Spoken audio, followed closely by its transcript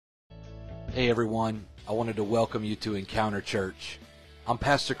Hey everyone, I wanted to welcome you to Encounter Church. I'm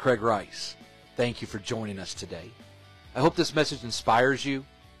Pastor Craig Rice. Thank you for joining us today. I hope this message inspires you,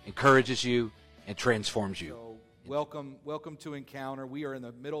 encourages you, and transforms you. So, welcome to Encounter. We are in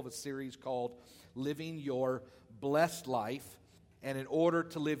the middle of a series called Living Your Blessed Life. And in order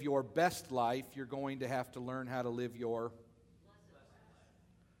to live your best life, you're going to have to learn how to live your...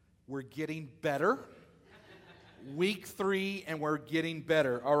 We're getting better. Week 3, and we're getting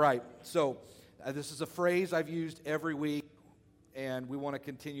better. All right, so this is a phrase I've used every week, and we want to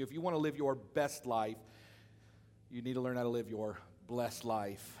continue. If you want to live your best life, you need to learn how to live your blessed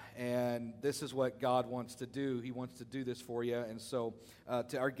life. And this is what God wants to do. He wants to do this for you. And so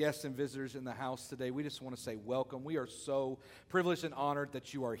to our guests and visitors in the house today, we just want to say welcome. We are so privileged and honored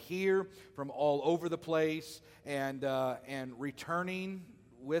that you are here from all over the place and returning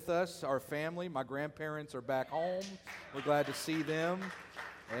with us, our family. My grandparents are back home. We're glad to see them.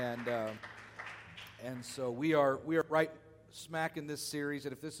 And so we are right smack in this series.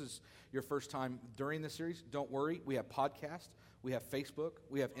 And if this is your first time during this series, don't worry. We have podcasts. We have Facebook.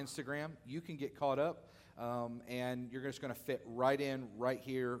 We have Instagram. You can get caught up, and you're just going to fit right in, right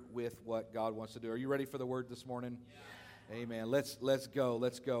here with what God wants to do. Are you ready for the word this morning? Yeah. Amen. Let's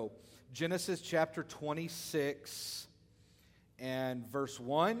go. Genesis chapter 26 and verse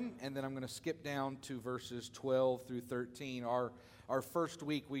 1, and then I'm going to skip down to verses 12 through 13. Our first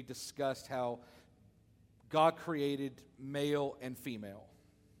week, we discussed how God created male and female,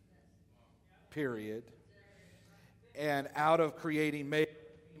 period. And out of creating male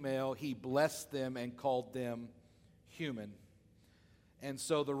and female, He blessed them and called them human. And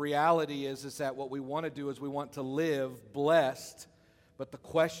so the reality is that what we want to do is we want to live blessed, but the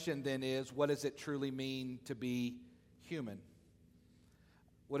question then is, what does it truly mean to be human?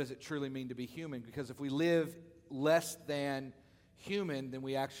 What does it truly mean to be human? Because if we live less than human, then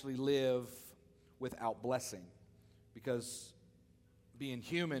we actually live without blessing. Because being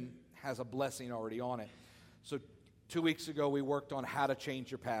human has a blessing already on it. So 2 weeks ago, we worked on how to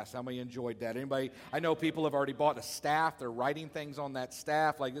change your past. How many enjoyed that? Anybody? I know people have already bought a staff. They're writing things on that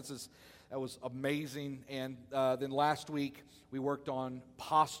staff. That was amazing. And then last week, we worked on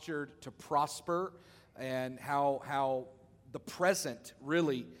postured to prosper and how the present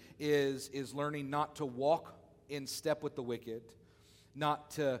really is learning not to walk in step with the wicked,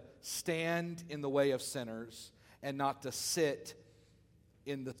 not to stand in the way of sinners, and not to sit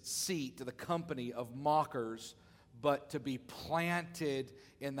in the seat, the company of mockers, but to be planted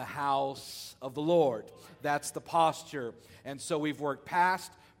in the house of the Lord. That's the posture. And so we've worked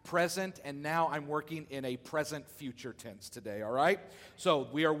past, present, and now I'm working in a present future tense today, all right? So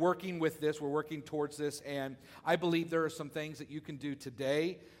we are working with this, we're working towards this, and I believe there are some things that you can do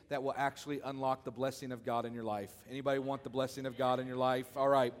today that will actually unlock the blessing of God in your life. Anybody want the blessing of God in your life? All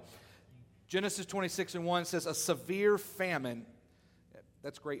right. Genesis 26 and 1 says, a severe famine.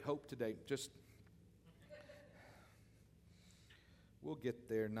 That's great hope today. We'll get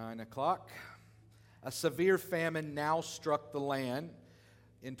there, 9 o'clock. A severe famine now struck the land.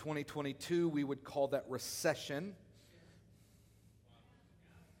 In 2022, we would call that recession.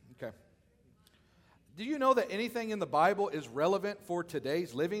 Okay. Do you know that anything in the Bible is relevant for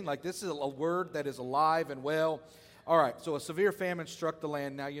today's living? Like, this is a word that is alive and well. All right, so a severe famine struck the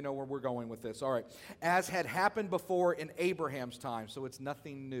land. Now you know where we're going with this. All right. As had happened before in Abraham's time, so it's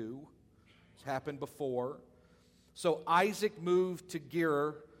nothing new. It's happened before. So Isaac moved to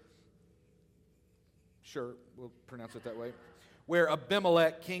Gerar. Sure, we'll pronounce it that way. Where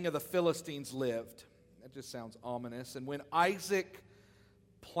Abimelech, king of the Philistines, lived. That just sounds ominous. And when Isaac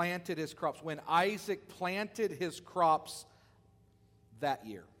planted his crops that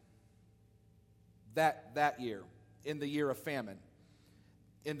year, that year, in the year of famine,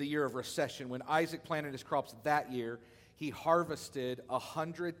 in the year of recession, when Isaac planted his crops that year, he harvested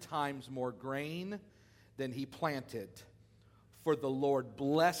 100 times more grain than he planted. For the Lord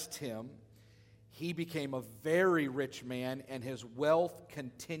blessed him. He became a very rich man, and his wealth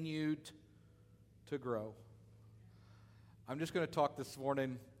continued to grow. I'm just going to talk this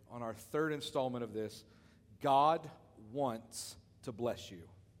morning on our third installment of this. God wants to bless you.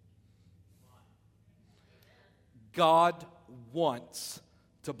 God wants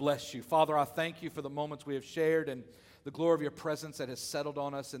to bless you. Father, I thank you for the moments we have shared and the glory of your presence that has settled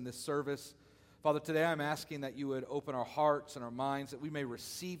on us in this service. Father, today I'm asking that you would open our hearts and our minds, that we may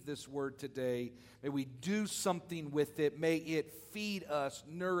receive this word today. May we do something with it. May it feed us,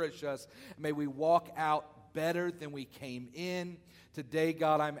 nourish us. May we walk out better than we came in. Today,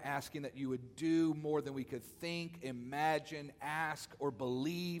 God, I'm asking that you would do more than we could think, imagine, ask, or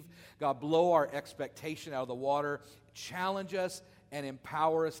believe. God, blow our expectation out of the water. Challenge us, and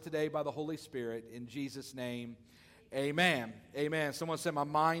empower us today by the Holy Spirit. In Jesus' name, amen. Amen. Someone said, my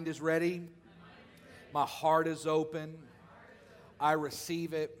mind is ready. My heart is open. I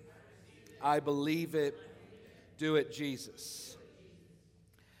receive it. I believe it. Do it, Jesus.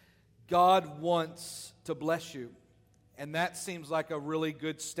 God wants to bless you. And that seems like a really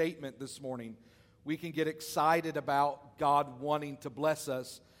good statement this morning. We can get excited about God wanting to bless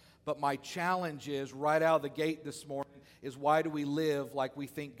us. But my challenge is, right out of the gate this morning, is why do we live like we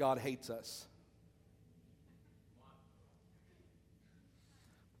think God hates us?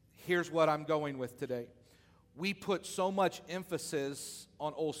 Here's what I'm going with today. We put so much emphasis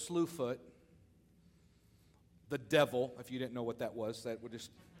on old Slewfoot, the devil. If you didn't know what that was, that would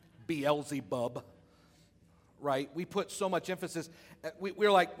just Beelzebub, right? We put so much emphasis.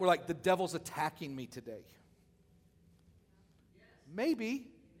 We're like the devil's attacking me today. Maybe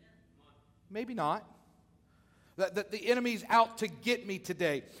not. The enemy's out to get me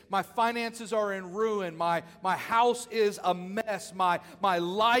today. My finances are in ruin. My house is a mess. My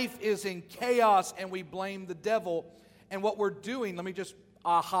life is in chaos, and we blame the devil. And what we're doing, let me just,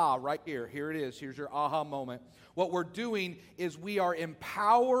 right here. Here it is. Here's your aha moment. What we're doing is we are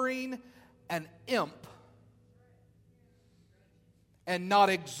empowering an imp and not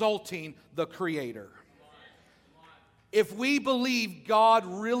exalting the Creator. If we believe God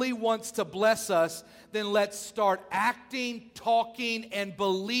really wants to bless us, then let's start acting, talking, and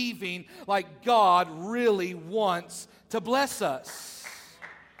believing like God really wants to bless us.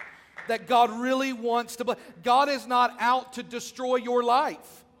 That God really wants to bless. God is not out to destroy your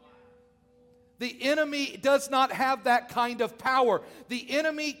life. The enemy does not have that kind of power. The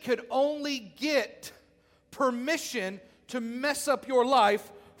enemy could only get permission to mess up your life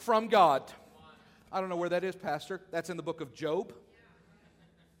from God. I don't know where that is, Pastor. That's in the book of Job.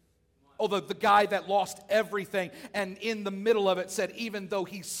 Oh, the guy that lost everything and in the middle of it said, even though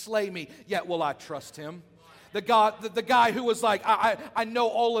he slay me, yet will I trust him. The guy who was like, I know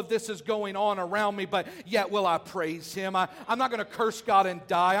all of this is going on around me, but yet will I praise him. I'm not going to curse God and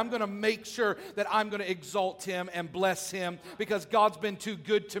die. I'm going to make sure that I'm going to exalt him and bless him because God's been too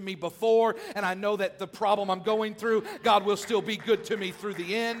good to me before, and I know that the problem I'm going through, God will still be good to me through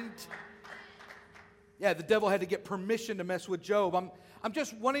the end. Yeah, the devil had to get permission to mess with Job. I'm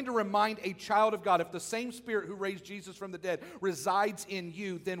just wanting to remind a child of God, if the same Spirit who raised Jesus from the dead resides in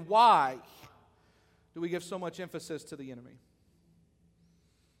you, then why do we give so much emphasis to the enemy?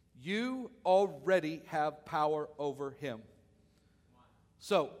 You already have power over him.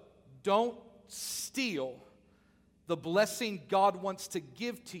 So don't steal the blessing God wants to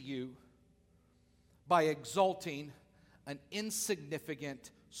give to you by exalting an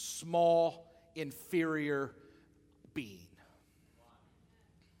insignificant, small, inferior being.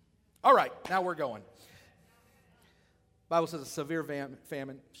 All right, now we're going. The Bible says a severe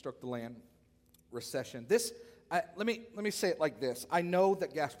famine struck the land. Recession. Let me say it like this. I know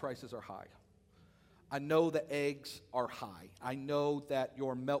that gas prices are high. I know that eggs are high. I know that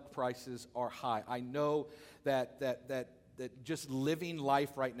your milk prices are high. I know that just living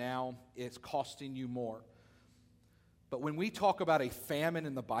life right now is costing you more. But when we talk about a famine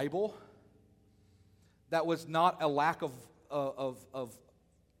in the Bible, that was not a lack of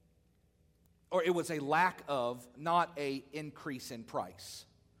or it was a lack of, not a increase in price.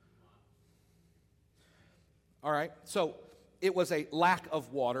 All right, so it was a lack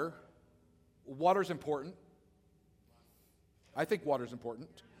of water. Water's important. I think water's important.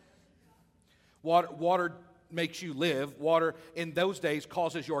 Water makes you live. Water in those days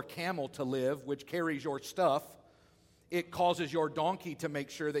causes your camel to live, which carries your stuff. It causes your donkey to make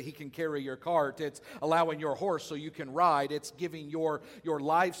sure that he can carry your cart. It's allowing your horse so you can ride. It's giving your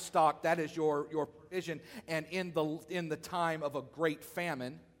livestock, that is your provision. And in the time of a great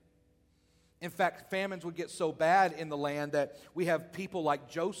famine, in fact, famines would get so bad in the land that we have people like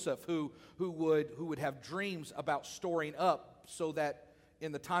Joseph who would have dreams about storing up so that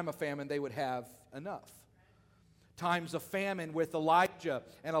in the time of famine they would have enough. Times of famine with Elijah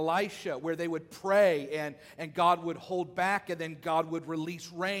and Elisha where they would pray and God would hold back and then God would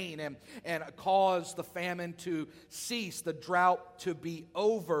release rain and cause the famine to cease, the drought to be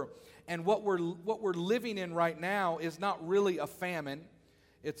over. And what we're living in right now is not really a famine,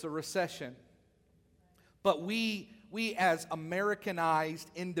 it's a recession. But we as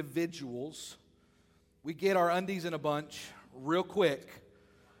Americanized individuals, we get our undies in a bunch real quick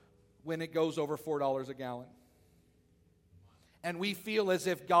when it goes over $4 a gallon. And we feel as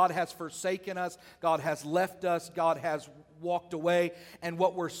if God has forsaken us, God has left us, God has walked away. And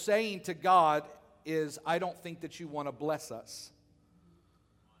what we're saying to God is, I don't think that you want to bless us.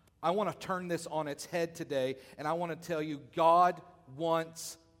 I want to turn this on its head today, and I want to tell you, God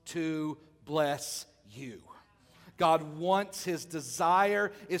wants to bless you. God wants, His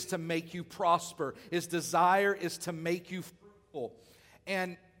desire is to make you prosper. His desire is to make you fruitful.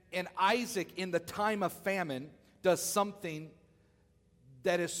 And Isaac, in the time of famine, does something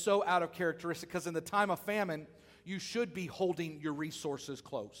that is so out of characteristic, because in the time of famine, you should be holding your resources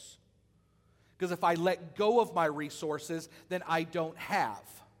close. Because if I let go of my resources, then I don't have.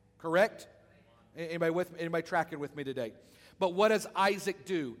 Correct? Anybody tracking with me today? But what does Isaac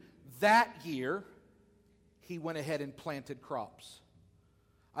do? That year, he went ahead and planted crops.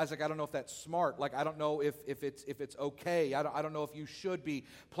 Isaac, I don't know if that's smart. Like, I don't know if it's okay. I don't know if you should be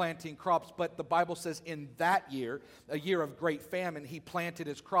planting crops. But the Bible says in that year, a year of great famine, he planted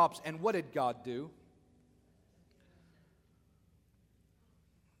his crops. And what did God do?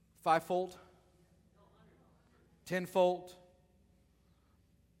 Fivefold? Tenfold?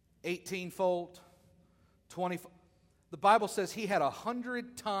 18-fold? 20-fold? The Bible says he had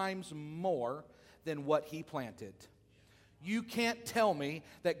 100 times more than what he planted. You can't tell me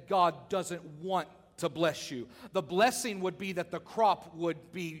that God doesn't want to bless you. The blessing would be that the crop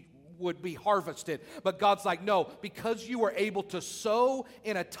would be harvested. But God's like, no, because you were able to sow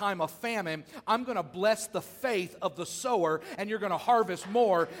in a time of famine, I'm going to bless the faith of the sower, and you're going to harvest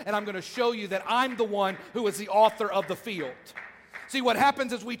more, and I'm going to show you that I'm the one who is the author of the field. See, what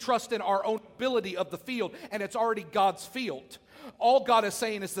happens is we trust in our own ability of the field, and it's already God's field. All God is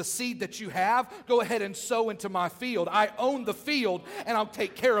saying is the seed that you have, go ahead and sow into my field. I own the field, and I'll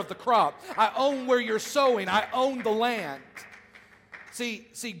take care of the crop. I own where you're sowing. I own the land.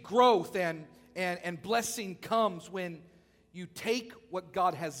 See, growth and blessing comes when you take what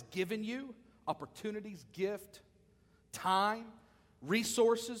God has given you, opportunities, gift, time,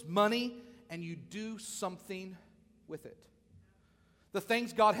 resources, money, and you do something with it. The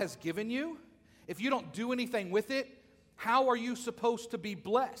things God has given you, if you don't do anything with it, how are you supposed to be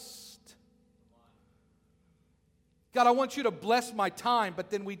blessed? God, I want you to bless my time, but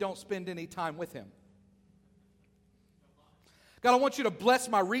then we don't spend any time with Him. God, I want you to bless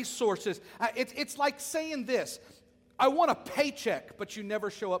my resources. It's like saying this: I want a paycheck, but you never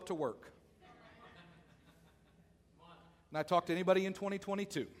show up to work. And I talk to anybody in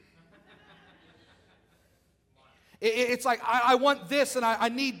 2022. It's like, I want this and I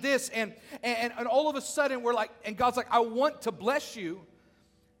need this, and all of a sudden we're like, and God's like, I want to bless you,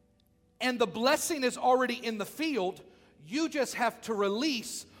 and the blessing is already in the field. You just have to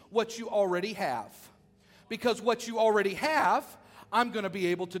release what you already have. Because what you already have, I'm going to be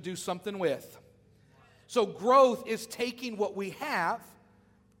able to do something with. So growth is taking what we have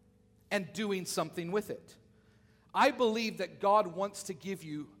and doing something with it. I believe that God wants to give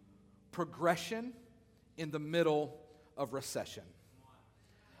you progression in the middle of recession.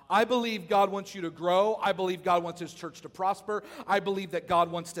 I believe God wants you to grow. I believe God wants His church to prosper. I believe that God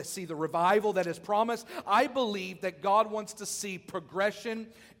wants to see the revival that is promised. I believe that God wants to see progression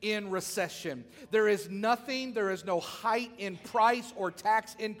in recession. There is no height in price or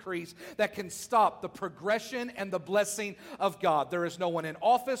tax increase that can stop the progression and the blessing of God. There is no one in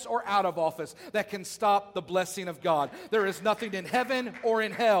office or out of office that can stop the blessing of God. There is nothing in heaven or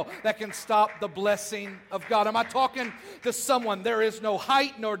in hell that can stop the blessing of God. Am I talking to someone? There is no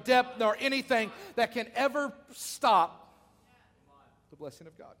height nor depth nor anything that can ever stop the blessing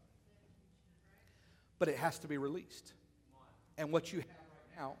of God. But it has to be released. And what you have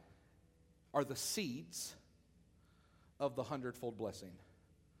right now are the seeds of the hundredfold blessing.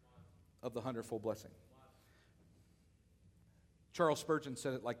 Of the hundredfold blessing. Charles Spurgeon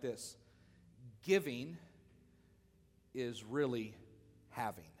said it like this: giving is really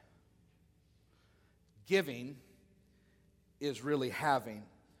having. Giving is really having.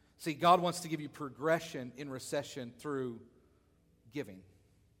 See, God wants to give you progression in recession through giving.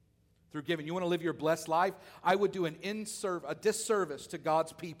 Through giving. You want to live your blessed life? I would do a disservice to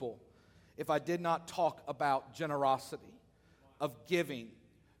God's people if I did not talk about generosity, of giving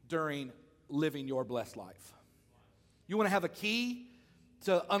during living your blessed life. You want to have a key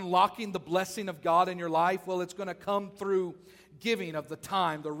to unlocking the blessing of God in your life? Well, it's going to come through giving of the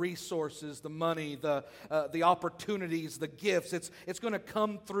time, the resources, the money, the opportunities, the gifts. It's going to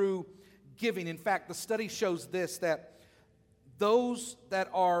come through giving. In fact, the study shows this, that those that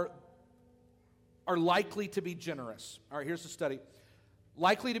are likely to be generous. All right, here's the study.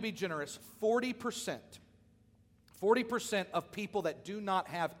 Likely to be generous, 40% of people that do not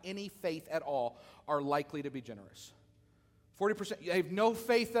have any faith at all are likely to be generous. 40%, they have no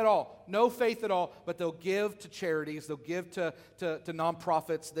faith at all, but they'll give to charities, they'll give to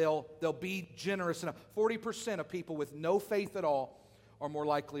nonprofits, they'll be generous enough. 40% of people with no faith at all are more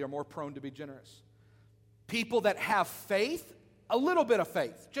likely or more prone to be generous. People that have faith, a little bit of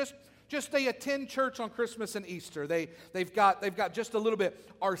faith. Just they attend church on Christmas and Easter. They've got just a little bit,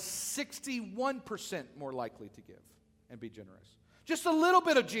 are 61% more likely to give and be generous. Just a little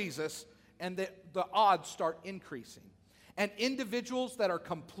bit of Jesus, and the odds start increasing. And individuals that are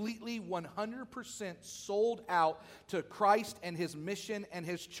completely 100% sold out to Christ and His mission and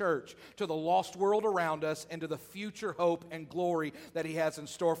His church, to the lost world around us, and to the future hope and glory that He has in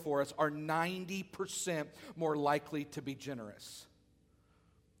store for us, are 90% more likely to be generous.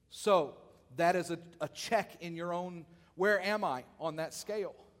 So, that is a check in your own, where am I on that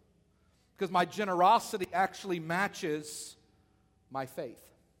scale? Because my generosity actually matches my faith.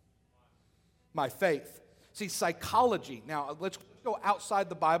 My faith. See, psychology, now let's go outside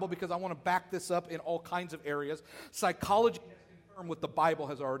the Bible because I want to back this up in all kinds of areas. Psychology has confirmed what the Bible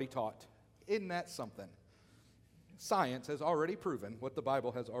has already taught. Isn't that something? Science has already proven what the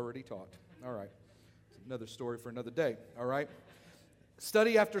Bible has already taught. All right. It's another story for another day. All right.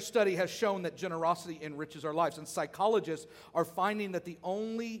 Study after study has shown that generosity enriches our lives. And psychologists are finding that the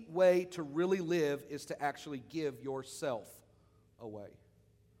only way to really live is to actually give yourself away.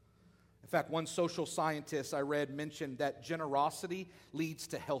 In fact, one social scientist I read mentioned that generosity leads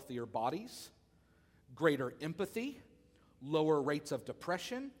to healthier bodies, greater empathy, lower rates of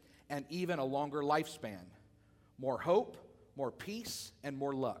depression, and even a longer lifespan. More hope, more peace, and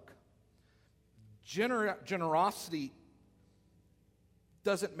more luck. Generosity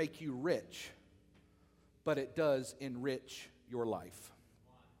doesn't make you rich, but it does enrich your life.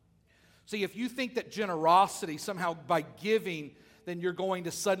 See, if you think that generosity, somehow by giving, then you're going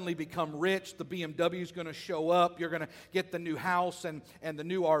to suddenly become rich, the BMW is going to show up, you're going to get the new house and the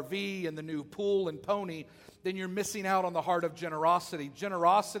new RV and the new pool and pony, then you're missing out on the heart of generosity.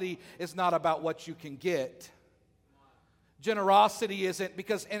 Generosity is not about what you can get. Generosity isn't,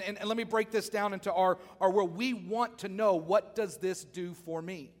 because, and let me break this down into our world. We want to know, what does this do for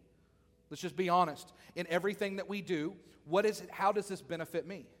me? Let's just be honest. In everything that we do, what is it? How does this benefit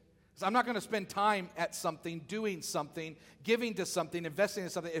me? Because I'm not going to spend time at something, doing something, giving to something, investing in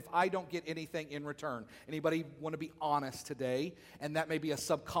something if I don't get anything in return. Anybody want to be honest today? And that may be a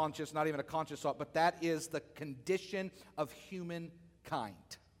subconscious, not even a conscious thought, but that is the condition of humankind.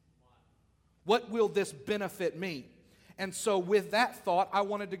 What will this benefit me? And so with that thought, I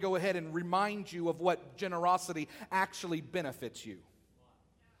wanted to go ahead and remind you of what generosity actually benefits you.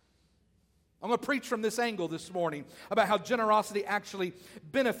 I'm going to preach from this angle this morning about how generosity actually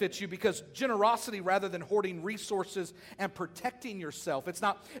benefits you, because generosity, rather than hoarding resources and protecting yourself, it's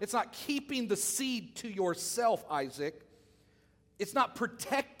not keeping the seed to yourself, Isaac. It's not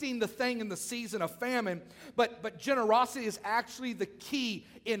protecting the thing in the season of famine, but generosity is actually the key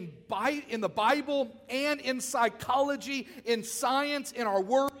in the Bible and in psychology, in science, in our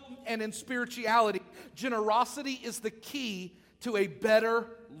world, and in spirituality. Generosity is the key to a better,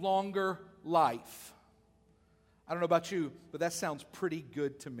 longer life. I don't know about you, but that sounds pretty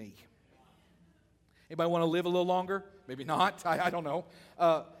good to me. Anybody want to live a little longer? Maybe not. I don't know.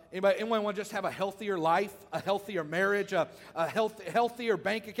 Anyone want to just have a healthier life, a healthier marriage, a healthier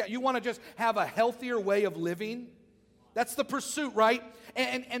bank account? You want to just have a healthier way of living? That's the pursuit, right?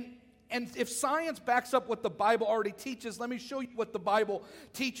 And if science backs up what the Bible already teaches, let me show you what the Bible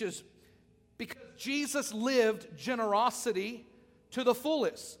teaches. Because Jesus lived generosity to the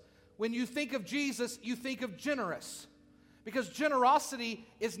fullest. When you think of Jesus, you think of generous. Because generosity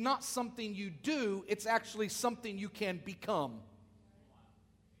is not something you do, it's actually something you can become.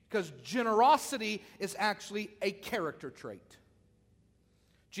 Because generosity is actually a character trait.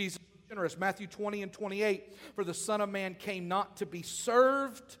 Jesus was generous. Matthew 20 and 28, for the Son of Man came not to be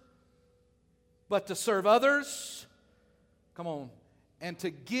served, but to serve others. Come on. And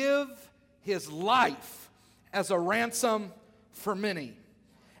to give His life as a ransom for many.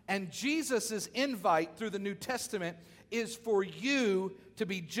 And Jesus' invite through the New Testament is for you to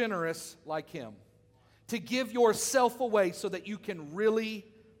be generous like Him. To give yourself away so that you can really,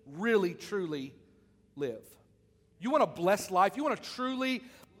 truly live. You want a blessed life? You want to truly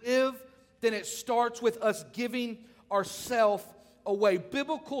live? Then it starts with us giving ourselves away.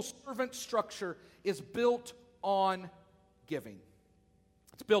 Biblical servant structure is built on giving.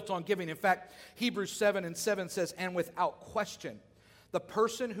 It's built on giving. In fact, Hebrews 7 and 7 says, and without question, the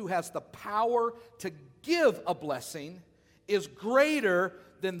person who has the power to give a blessing is greater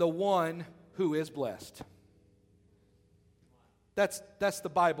than the one who is blessed. That's the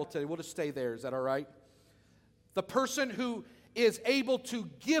Bible today. We'll just stay there. Is that all right? The person who is able to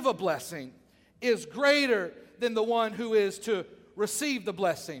give a blessing is greater than the one who is to receive the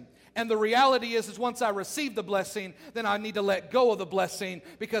blessing. And the reality is once I receive the blessing, then I need to let go of the blessing,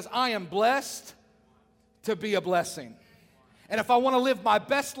 because I am blessed to be a blessing. And if I want to live my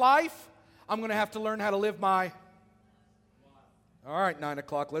best life, I'm going to have to learn how to live my... All right, 9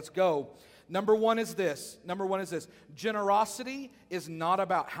 o'clock, let's go. Number one is this. Generosity is not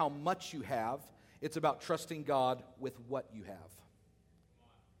about how much you have. It's about trusting God with what you have.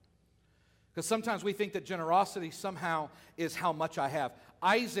 Because sometimes we think that generosity somehow is how much I have.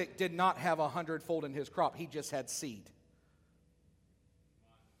 Isaac did not have 100-fold in his crop. He just had seed.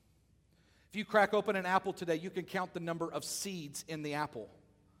 If you crack open an apple today, you can count the number of seeds in the apple.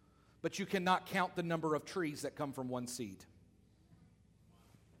 But you cannot count the number of trees that come from one seed.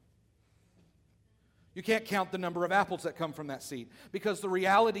 You can't count the number of apples that come from that seed. Because the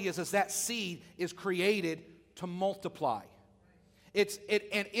reality is that seed is created to multiply. And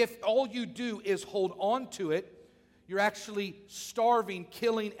if all you do is hold on to it, you're actually starving,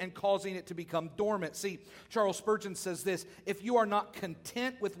 killing, and causing it to become dormant. See, Charles Spurgeon says this: if you are not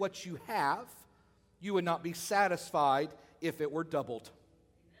content with what you have, you would not be satisfied if it were doubled.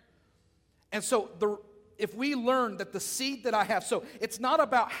 And so if we learn that the seed that I have, so it's not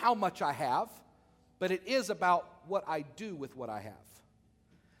about how much I have, but it is about what I do with what I have.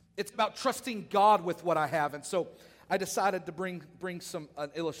 It's about trusting God with what I have. And so I decided to bring an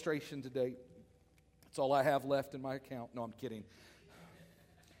illustration today. That's all I have left in my account. No, I'm kidding.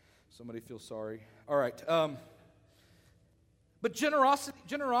 Somebody feel sorry. All right. But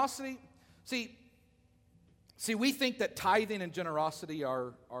generosity, see, we think that tithing and generosity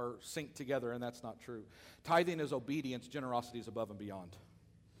are synced together, and that's not true. Tithing is obedience. Generosity is above and beyond.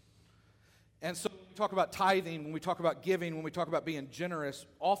 And so when we talk about tithing, when we talk about giving, when we talk about being generous,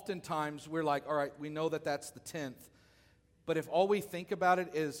 oftentimes we're like, all right, we know that that's the 10th. But if all we think about it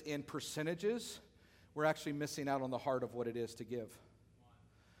is in percentages, we're actually missing out on the heart of what it is to give.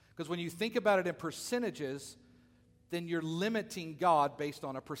 Because when you think about it in percentages, then you're limiting God based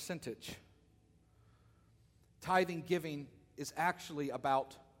on a percentage. Tithing, giving is actually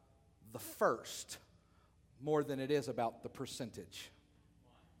about the first more than it is about the percentage.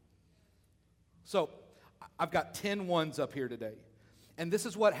 So I've got 10 ones up here today. And this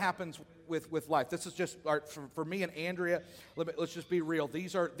is what happens with life. This is just for me and Andrea. Let's just be real.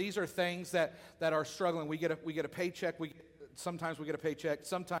 These are things that are struggling. We get a paycheck. Sometimes we get a paycheck.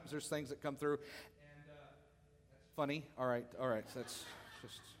 Sometimes there's things that come through. And that's funny. All right. That's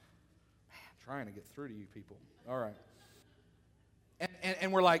just trying to get through to you people. All right.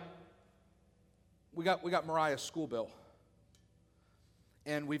 And we're like, we got Mariah's school bill,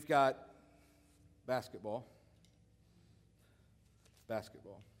 and we've got basketball,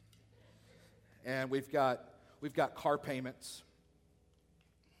 and we've got car payments,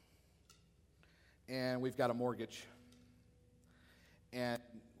 and we've got a mortgage, and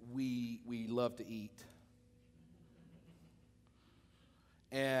we love to eat,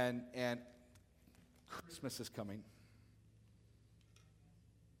 and Christmas is coming.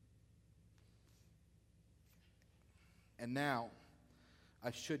 And now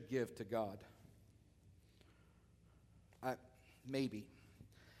I should give to God. Maybe.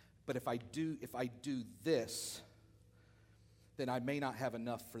 But if I do this, then I may not have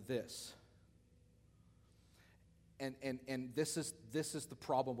enough for this. And this is the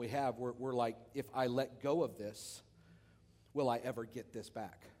problem we have. We're like, if I let go of this, will I ever get this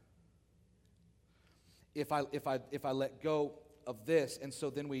back? If I let go of this, and so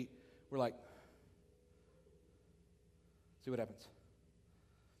then we're like, see what happens.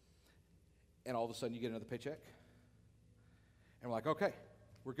 And all of a sudden you get another paycheck. And we're like, okay,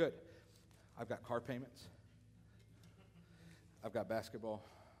 we're good. I've got car payments. I've got basketball.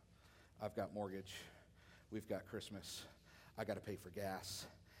 I've got mortgage. We've got Christmas. I got to pay for gas.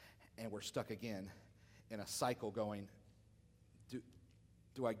 And we're stuck again in a cycle going,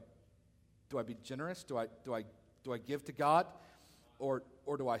 do I be generous? Do I give to God? Or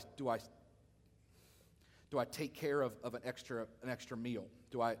do I take care of an extra meal?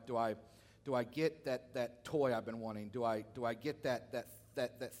 Do I get that toy I've been wanting? Do I get that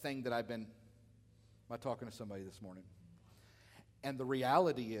thing that I've been? Am I talking to somebody this morning? And the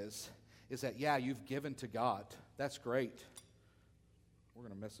reality is that yeah, you've given to God. That's great. We're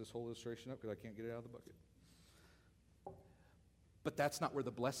going to mess this whole illustration up because I can't get it out of the bucket. But that's not where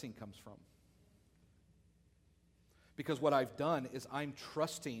the blessing comes from. Because what I've done is I'm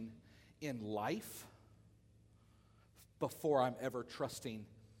trusting in life before I'm ever trusting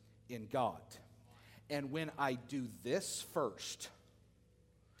in God. And when I do this first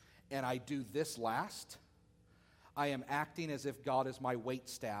and I do this last, I am acting as if God is my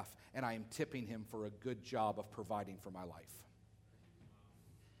waitstaff and I am tipping him for a good job of providing for my life.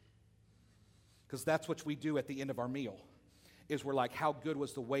 Because that's what we do at the end of our meal, is we're like, how good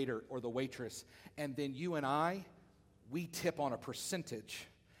was the waiter or the waitress? And then you and I, we tip on a percentage,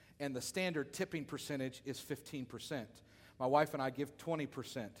 and the standard tipping percentage is 15%. My wife and I give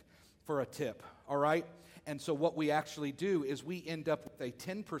 20% for a tip, all right? And so what we actually do is we end up with a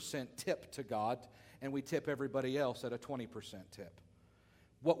 10% tip to God, and we tip everybody else at a 20% tip.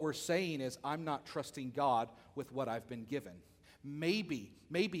 What we're saying is, I'm not trusting God with what I've been given. Maybe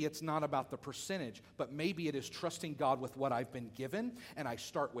it's not about the percentage, but maybe it is trusting God with what I've been given, and I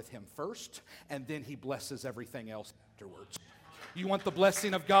start with Him first, and then He blesses everything else afterwards. You want the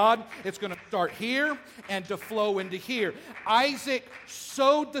blessing of God? It's going to start here and to flow into here. Isaac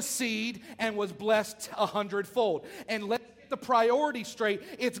sowed the seed and was blessed 100-fold. And let's get the priority straight.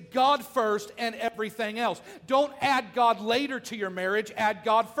 It's God first and everything else. Don't add God later to your marriage. Add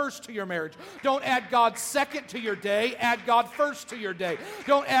God first to your marriage. Don't add God second to your day. Add God first to your day.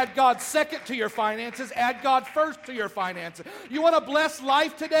 Don't add God second to your finances. Add God first to your finances. You want a blessed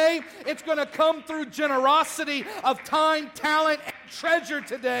life today? It's going to come through generosity of time, talent, and treasure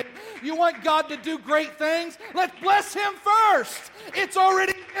today. You want God to do great things? Let's bless Him first. It's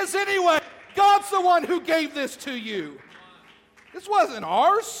already His anyway. God's the one who gave this to you. This wasn't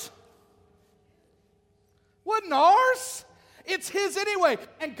ours. Wasn't ours. It's His anyway.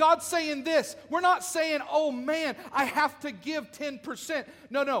 And God's saying this. We're not saying, oh man, I have to give 10%.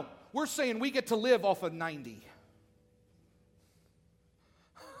 No. We're saying we get to live off of 90.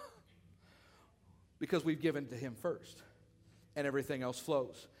 Because we've given to Him first. And everything else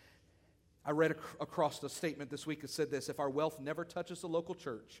flows. I read across the statement this week that said this: if our wealth never touches the local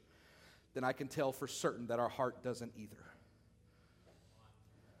church, then I can tell for certain that our heart doesn't either.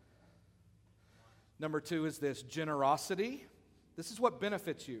 Number 2 is this: generosity. This is what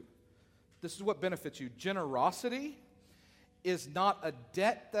benefits you. This is what benefits you. Generosity is not a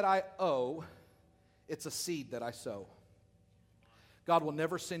debt that I owe, it's a seed that I sow. God will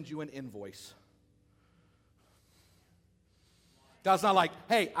never send you an invoice. God's not like,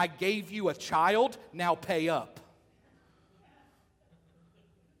 hey, I gave you a child, now pay up.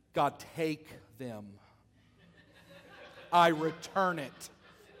 God, take them. I return it.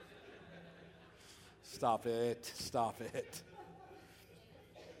 Stop it. Stop it.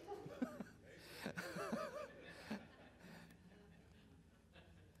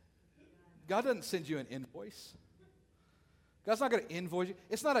 God doesn't send you an invoice. God's not going to invoice you.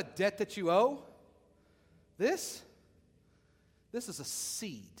 It's not a debt that you owe. This is a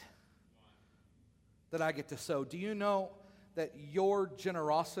seed that I get to sow. Do you know that your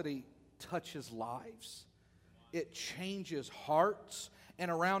generosity touches lives? It changes hearts. And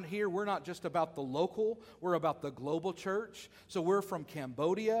around here, we're not just about the local, we're about the global church. So we're from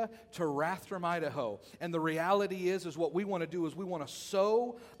Cambodia to Rathdrum, Idaho. And the reality is what we want to do is we want to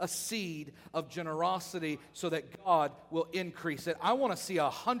sow a seed of generosity so that God will increase it. I want to see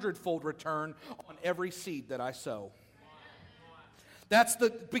 100-fold return on every seed that I sow.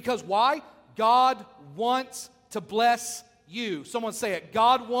 Because why? God wants to bless you. Someone say it.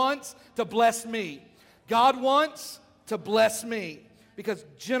 God wants to bless me. God wants to bless me. Because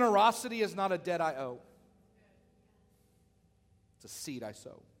generosity is not a debt I owe. It's a seed I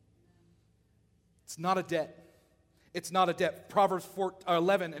sow. It's not a debt. It's not a debt. Proverbs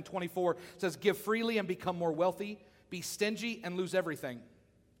 11:24 says, give freely and become more wealthy. Be stingy and lose everything.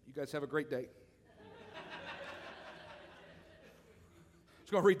 You guys have a great day.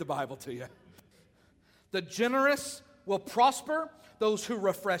 Just going to read the Bible to you. The generous will prosper. Those who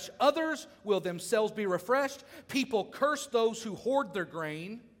refresh others will themselves be refreshed. People curse those who hoard their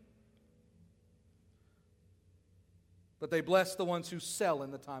grain, but they bless the ones who sell in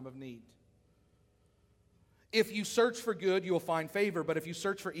the time of need. If you search for good, you will find favor, but if you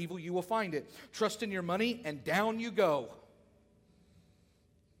search for evil, you will find it. Trust in your money, and down you go.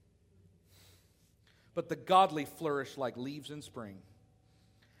 But the godly flourish like leaves in spring,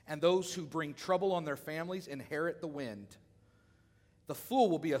 and those who bring trouble on their families inherit the wind. The fool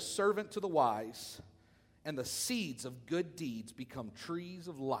will be a servant to the wise, and the seeds of good deeds become trees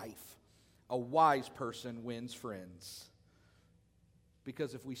of life. A wise person wins friends.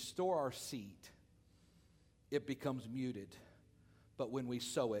 Because if we store our seed, it becomes muted. But when we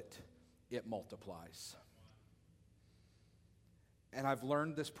sow it, it multiplies. And I've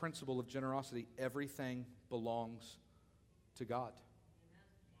learned this principle of generosity. Everything belongs to God.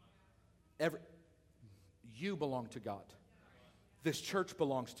 You belong to God. This church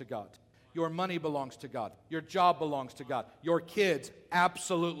belongs to God. Your money belongs to God. Your job belongs to God. Your kids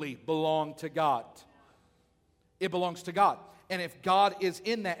absolutely belong to God. It belongs to God. And if God is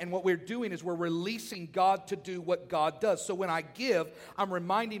in that, and what we're doing is we're releasing God to do what God does. So when I give, I'm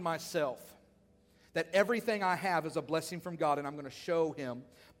reminding myself that everything I have is a blessing from God, and I'm going to show Him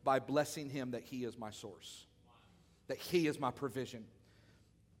by blessing Him that He is my source. that He is my provision.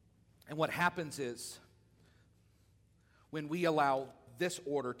 And what happens is, when we allow this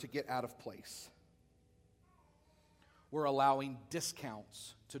order to get out of place, we're allowing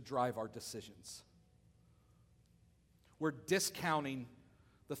discounts to drive our decisions. We're discounting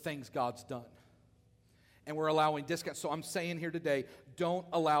the things God's done. And we're allowing discounts. So I'm saying here today, don't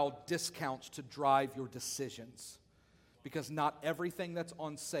allow discounts to drive your decisions. Because not everything that's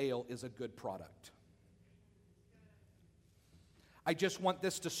on sale is a good product. I just want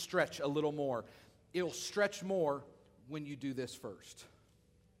this to stretch a little more. It'll stretch more when you do this first.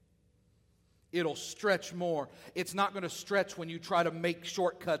 It'll stretch more. It's not going to stretch when you try to make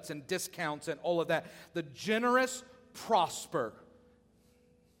shortcuts and discounts and all of that. The generous prosper.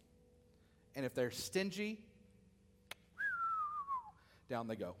 And if they're stingy, down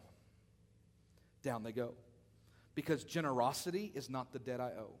they go. Down they go. Because generosity is not the debt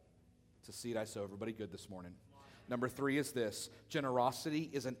I owe. It's a seed I sow. Everybody good this morning? Number 3 is this. Generosity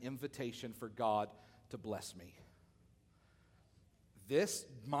is an invitation for God to bless me.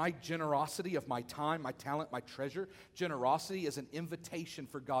 My generosity of my time, my talent, my treasure, generosity is an invitation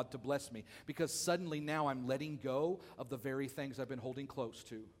for God to bless me. Because suddenly now I'm letting go of the very things I've been holding close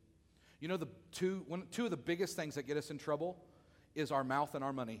to. You know, two of the biggest things that get us in trouble is our mouth and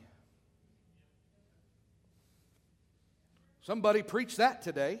our money. Somebody preach that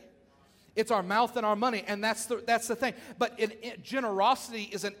today. It's our mouth and our money, and that's the thing. But generosity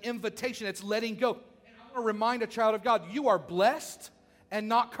is an invitation. It's letting go. And I want to remind a child of God, you are blessed and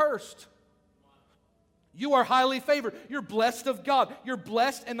not cursed. You are highly favored. You're blessed of God. You're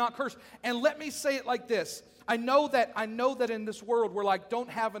blessed and not cursed. And let me say it like this. I know that in this world we're like, don't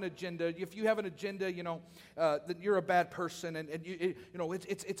have an agenda. If you have an agenda, then you're a bad person, and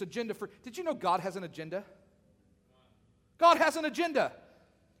it's agenda for. Did you know God has an agenda? God has an agenda.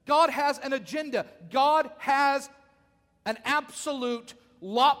 God has an agenda. God has an absolute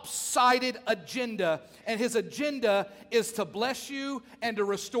lopsided agenda, and His agenda is to bless you and to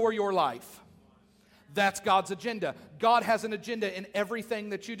restore your life. That's God's agenda. God has an agenda in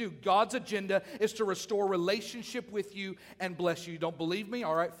everything that you do. God's agenda is to restore relationship with you and bless you. Don't believe me?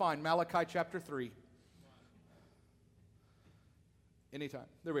 All right, fine. Malachi chapter 3. Anytime.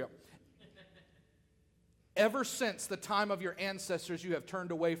 There we go. Ever since the time of your ancestors, you have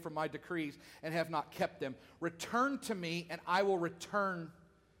turned away from my decrees and have not kept them. Return to me, and I will return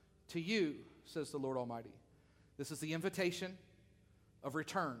to you, says the Lord Almighty. This is the invitation of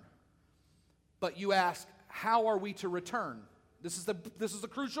return. But you ask, how are we to return? This is the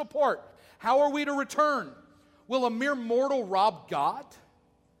crucial part. How are we to return? Will a mere mortal rob God?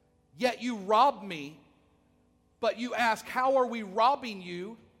 Yet you rob me. But you ask, how are we robbing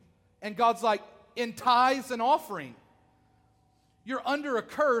you? And God's like, in tithes and offering. You're under a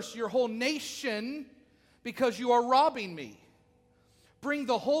curse, your whole nation, because you are robbing me. Bring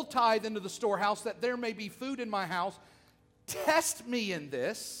the whole tithe into the storehouse, that there may be food in my house. Test me in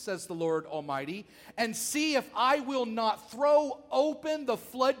this, says the Lord Almighty, and see if I will not throw open the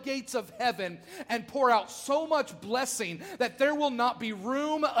floodgates of heaven and pour out so much blessing that there will not be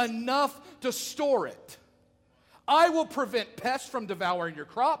room enough to store it. I will prevent pests from devouring your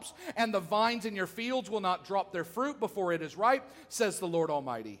crops, and the vines in your fields will not drop their fruit before it is ripe, says the Lord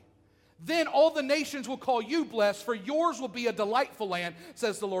Almighty. Then all the nations will call you blessed, for yours will be a delightful land,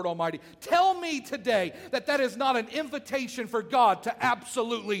 says the Lord Almighty. Tell me today that is not an invitation for God to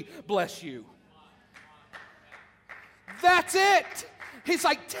absolutely bless you. That's it. He's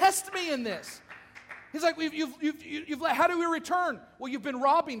like, test me in this. He's like, how do we return? Well, you've been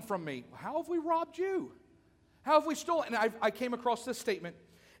robbing from me. How have we robbed you? How have we stolen? And I came across this statement,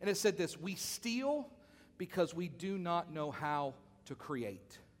 and it said this: we steal because we do not know how to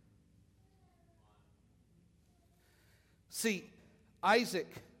create. See, Isaac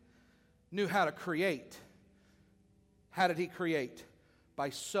knew how to create. How did he create? By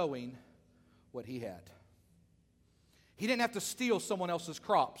sowing what he had. He didn't have to steal someone else's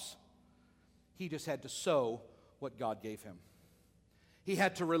crops. He just had to sow what God gave him. He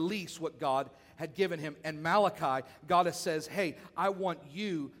had to release what God had given him. And Malachi, God says, hey, I want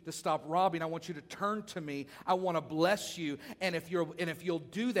you to stop robbing. I want you to turn to me. I want to bless you. And if you'll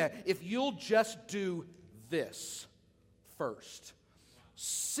do that, if you'll just do this first,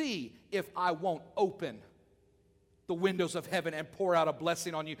 see if I won't open the windows of heaven and pour out a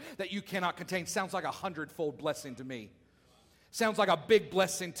blessing on you that you cannot contain. Sounds like 100-fold blessing to me. Sounds like a big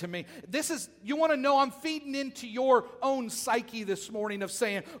blessing to me. You want to know, I'm feeding into your own psyche this morning of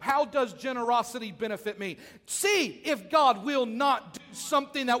saying, how does generosity benefit me? See if God will not do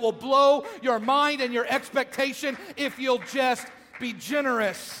something that will blow your mind and your expectation if you'll just be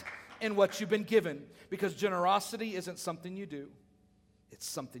generous in what you've been given. Because generosity isn't something you do, it's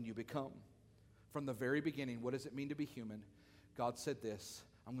something you become. From the very beginning, what does it mean to be human? God said this: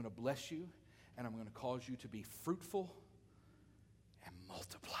 I'm going to bless you, and I'm going to cause you to be fruitful and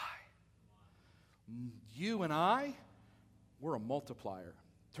multiply. You and I, we're a multiplier.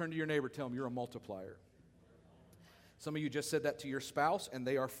 Turn to your neighbor, tell him you're a multiplier. Some of you just said that to your spouse, and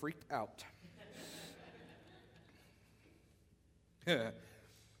they are freaked out.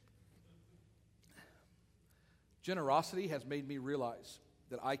 Generosity has made me realize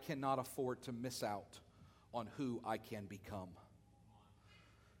that I cannot afford to miss out on who I can become.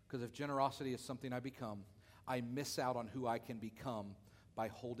 Because if generosity is something I become, I miss out on who I can become by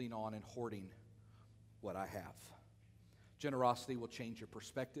holding on and hoarding what I have. Generosity will change your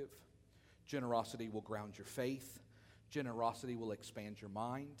perspective. Generosity will ground your faith. Generosity will expand your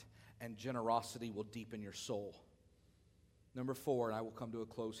mind. And generosity will deepen your soul. Number 4, and I will come to a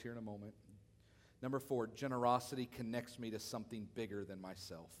close here in a moment. Number 4, generosity connects me to something bigger than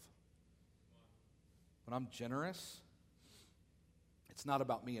myself. When I'm generous, it's not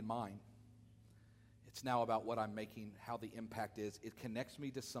about me and mine. It's now about what I'm making, how the impact is. It connects me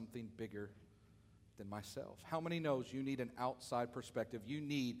to something bigger than myself. How many knows you need an outside perspective? You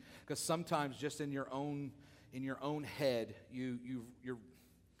need, because sometimes just in your own head, you're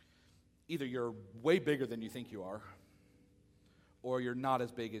either you're way bigger than you think you are, or you're not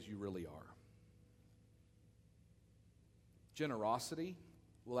as big as you really are. Generosity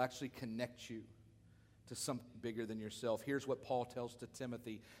will actually connect you to something bigger than yourself. Here's what Paul tells to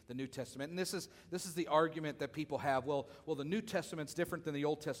Timothy, the New Testament. And this is the argument that people have. Well, the New Testament's different than the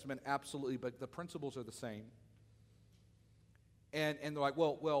Old Testament, absolutely, but the principles are the same. And they're like,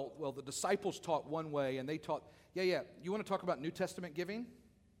 well, the disciples taught one way, and they taught, yeah. You want to talk about New Testament giving?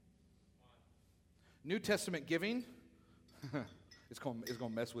 New Testament giving, it's going to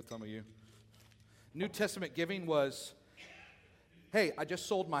mess with some of you. New Testament giving was, hey, I just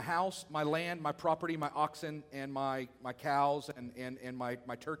sold my house, my land, my property, my oxen, and my cows, and my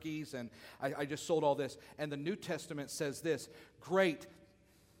turkeys, and I just sold all this. And the New Testament says this: great.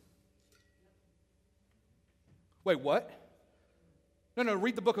 Wait, what? No,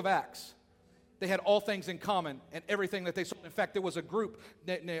 read the book of Acts. They had all things in common and everything that they sold. In fact, there was a group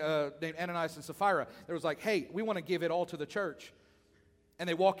named Ananias and Sapphira. There was like, hey, we want to give it all to the church. And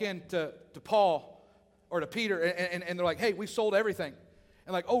they walk in to Paul or to Peter, and they're like, hey, we sold everything.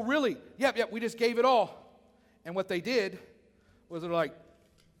 And like, oh, really? Yep, we just gave it all. And what they did was they're like,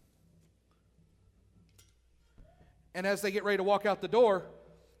 and as they get ready to walk out the door,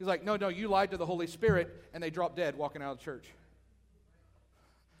 he's like, no, you lied to the Holy Spirit, and they drop dead walking out of the church.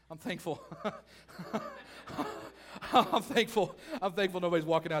 I'm thankful. I'm thankful nobody's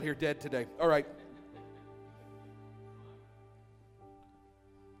walking out here dead today. All right.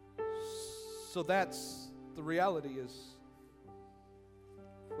 So that's the reality, is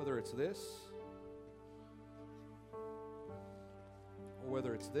whether it's this or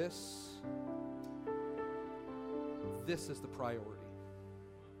whether it's this is the priority.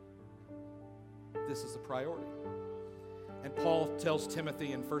 This is the priority. And Paul tells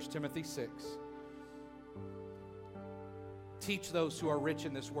Timothy in 1 Timothy 6, teach those who are rich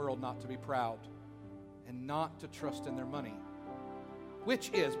in this world not to be proud and not to trust in their money, which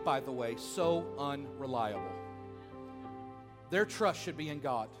is, by the way, so unreliable. Their trust should be in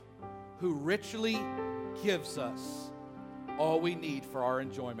God, who richly gives us all we need for our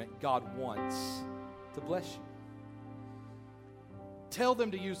enjoyment. God wants to bless you. Tell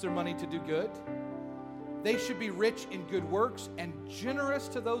them to use their money to do good. They should be rich in good works and generous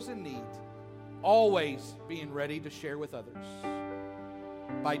to those in need, always being ready to share with others.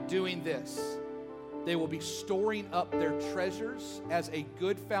 By doing this, they will be storing up their treasures as a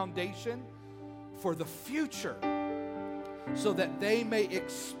good foundation for the future, so that they may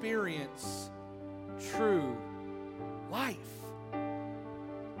experience true life.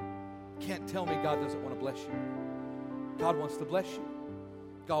 Can't tell me God doesn't want to bless you. God wants to bless you.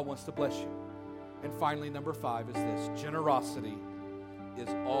 God wants to bless you. And finally, number 5 is this: generosity is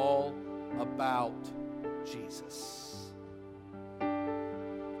all about Jesus.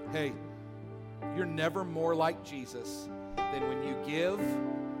 Hey, you're never more like Jesus than when you give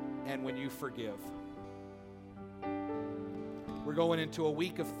and when you forgive. We're going into a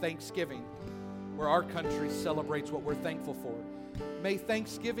week of Thanksgiving where our country celebrates what we're thankful for. May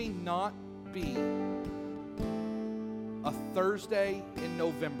Thanksgiving not be a Thursday in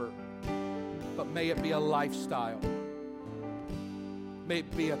November, but may it be a lifestyle. May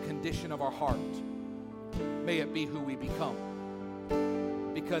it be a condition of our heart. May it be who we become.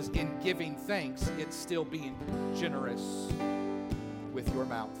 Because in giving thanks, it's still being generous with your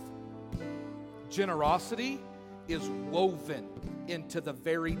mouth. Generosity is woven into the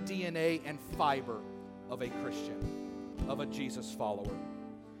very DNA and fiber of a Christian, of a Jesus follower.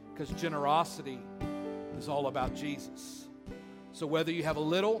 Because generosity is all about Jesus. So whether you have a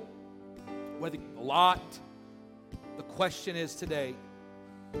little, whether you have a lot, the question is today,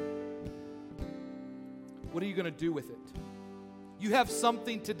 what are you going to do with it? You have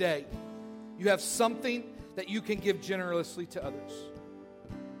something today. You have something that you can give generously to others.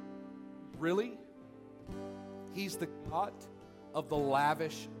 Really? He's the God of the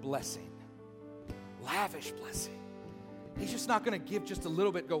lavish blessing. Lavish blessing. He's just not going to give just a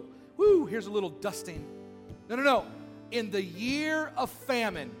little bit, go, whoo, here's a little dusting. No. In the year of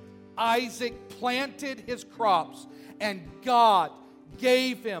famine, Isaac planted his crops, and God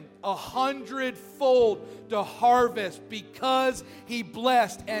gave him 100-fold to harvest because he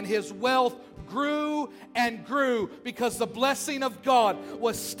blessed, and his wealth grew and grew because the blessing of God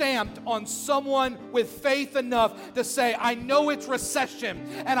was stamped on someone with faith enough to say, I know it's recession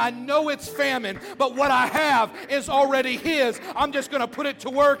and I know it's famine, but what I have is already His. I'm just going to put it to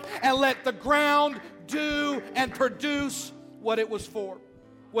work and let the ground do and produce what it was for,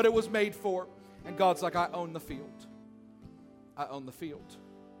 what it was made for. And God's like, I own the field. I own the field.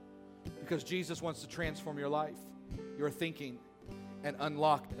 Because Jesus wants to transform your life, your thinking, and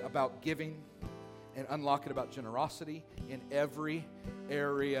unlock about giving and unlock it about generosity in every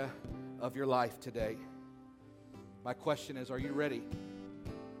area of your life today. My question is, are you ready?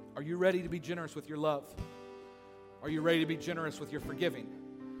 Are you ready to be generous with your love? Are you ready to be generous with your forgiving?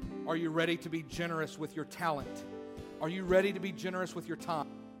 Are you ready to be generous with your talent? Are you ready to be generous with your time?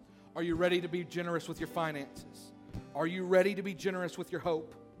 Are you ready to be generous with your finances? Are you ready to be generous with your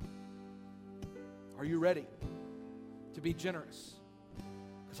hope? Are you ready to be generous?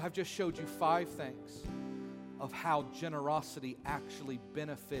 Because I've just showed you 5 things of how generosity actually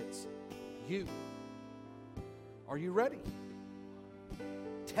benefits you. Are you ready?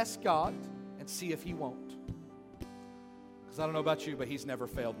 Test God and see if He won't. Because I don't know about you, but He's never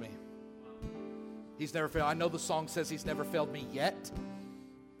failed me. He's never failed. I know the song says He's never failed me yet.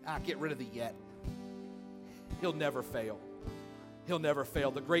 Get rid of the yet. He'll never fail. He'll never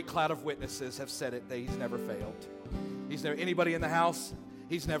fail. The great cloud of witnesses have said it, that He's never failed. He's never. Anybody in the house?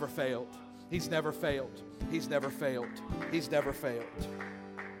 He's never failed. He's never failed. He's never failed. He's never failed.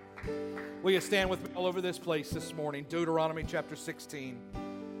 Will you stand with me all over this place this morning? Deuteronomy chapter 16.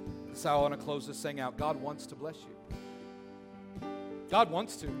 That's how I want to close this thing out. God wants to bless you. God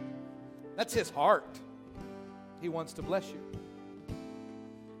wants to. That's His heart. He wants to bless you.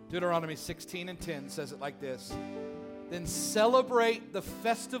 Deuteronomy 16:10 says it like this. Then celebrate the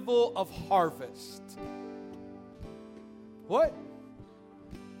festival of harvest. What?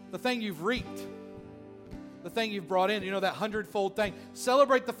 The thing you've reaped. The thing you've brought in. You know, that 100-fold thing.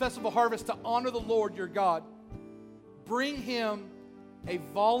 Celebrate the festival of harvest to honor the Lord your God. Bring Him a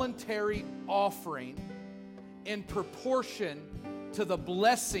voluntary offering in proportion to the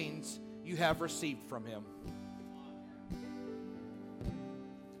blessings you have received from Him.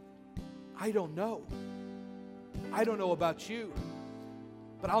 I don't know. I don't know about you,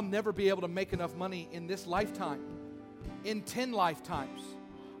 but I'll never be able to make enough money in this lifetime, in 10 lifetimes,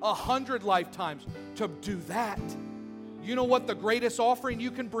 100 lifetimes to do that. You know what the greatest offering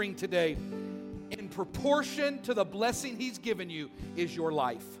you can bring today, in proportion to the blessing He's given you, is your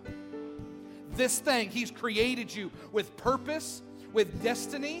life. This thing, He's created you with purpose, with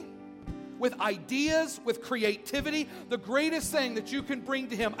destiny, with ideas, with creativity. The greatest thing that you can bring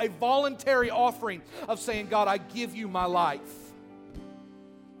to Him, a voluntary offering of saying, God, I give you my life,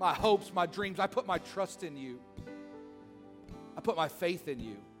 my hopes, my dreams. I put my trust in you. I put my faith in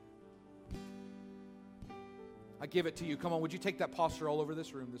you. I give it to you. Come on, would you take that posture all over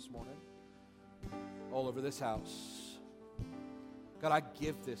this room this morning? All over this house. God, I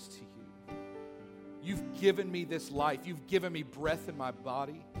give this to you. You've given me this life. You've given me breath in my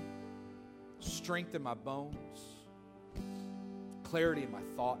body, strength in my bones, clarity in my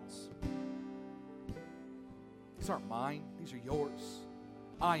thoughts. These aren't mine. These are yours.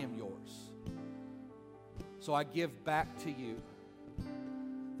 I am yours. So I give back to you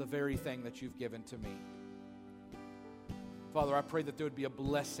the very thing that you've given to me. Father, I pray that there would be a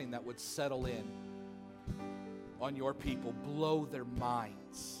blessing that would settle in on your people, blow their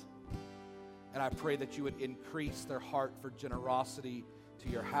minds. And I pray that you would increase their heart for generosity to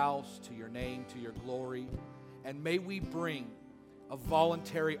your house, to your name, to your glory. And may we bring a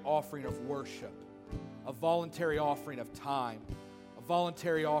voluntary offering of worship, a voluntary offering of time, a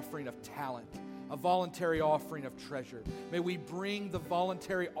voluntary offering of talent, a voluntary offering of treasure. May we bring the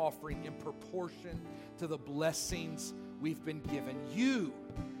voluntary offering in proportion to the blessings we've been given. You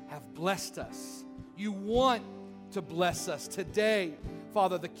have blessed us. You want to bless us today.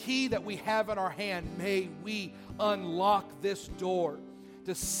 Father, the key that we have in our hand, may we unlock this door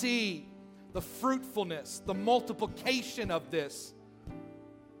to see the fruitfulness, the multiplication of this,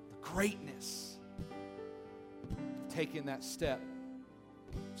 the greatness of taking that step,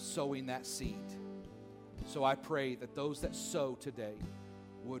 sowing that seed. So I pray that those that sow today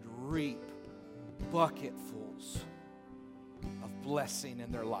would reap bucketfuls of blessing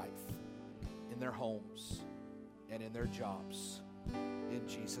in their life, in their homes, and in their jobs. In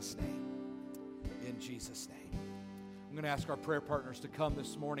Jesus' name. In Jesus' name. I'm going to ask our prayer partners to come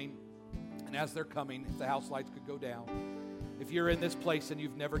this morning. And as they're coming, if the house lights could go down. If you're in this place and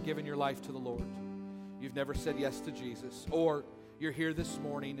you've never given your life to the Lord, you've never said yes to Jesus, or you're here this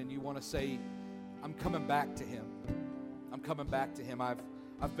morning and you want to say, I'm coming back to Him. I'm coming back to Him.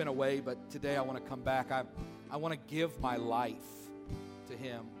 I've been away, but today I want to come back. I want to give my life to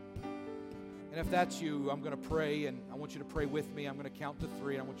Him. And if that's you, I'm going to pray, and I want you to pray with me. I'm going to count to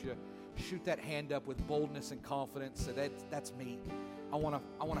 3. I want you to shoot that hand up with boldness and confidence. So that's me. I want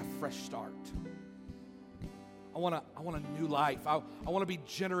a fresh start. I want a new life. I want to be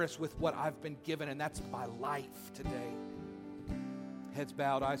generous with what I've been given, and that's my life today. Heads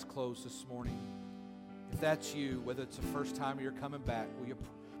bowed, eyes closed this morning. If that's you, whether it's the first time or you're coming back, will you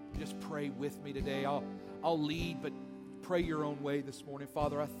just pray with me today? I'll lead, but pray your own way this morning.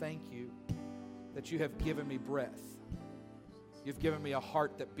 Father, I thank you that you have given me breath. You've given me a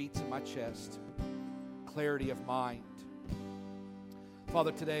heart that beats in my chest, clarity of mind.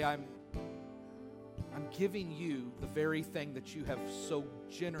 Father, today I'm giving you the very thing that you have so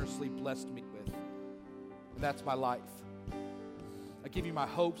generously blessed me with, and that's my life. I give you my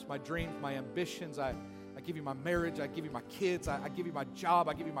hopes, my dreams, my ambitions. I give you my marriage. I give you my kids. I give you my job.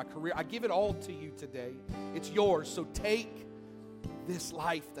 I give you my career. I give it all to you today. It's yours. So take this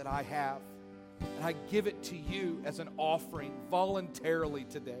life that I have, and I give it to you as an offering voluntarily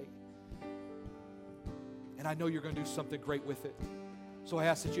today. And I know you're going to do something great with it. So I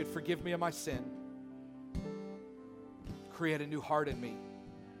ask that you'd forgive me of my sin. Create a new heart in me.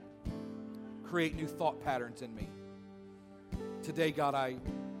 Create new thought patterns in me. Today, God, I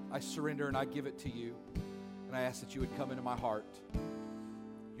surrender and I give it to you. And I ask that you would come into my heart.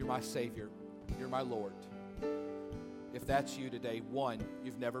 You're my Savior. You're my Lord. If that's you today, 1,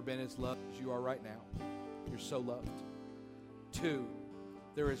 you've never been as loved as you are right now. You're so loved. 2,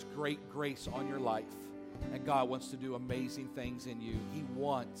 there is great grace on your life, and God wants to do amazing things in you. He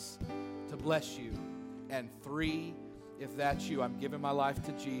wants to bless you. And 3, if that's you, I'm giving my life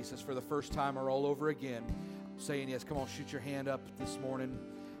to Jesus for the first time or all over again. I'm saying yes. Come on, shoot your hand up this morning.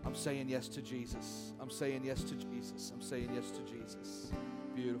 I'm saying yes to Jesus. I'm saying yes to Jesus. I'm saying yes to Jesus.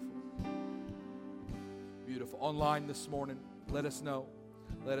 Beautiful. Beautiful. Online this morning, let us know.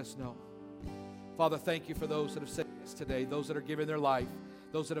 Let us know. Father, thank you for those that have said yes today, those that are giving their life,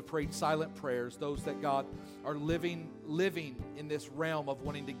 those that have prayed silent prayers, those that, God, are living in this realm of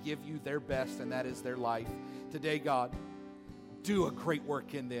wanting to give you their best, and that is their life. Today, God, do a great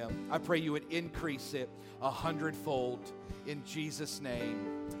work in them. I pray you would increase it 100-fold. In Jesus'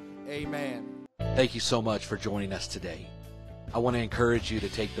 name, amen. Thank you so much for joining us today. I want to encourage you to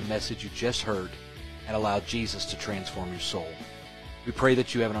take the message you just heard and allow Jesus to transform your soul. We pray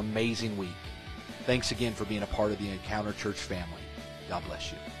that you have an amazing week. Thanks again for being a part of the Encounter Church family. God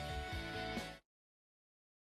bless you.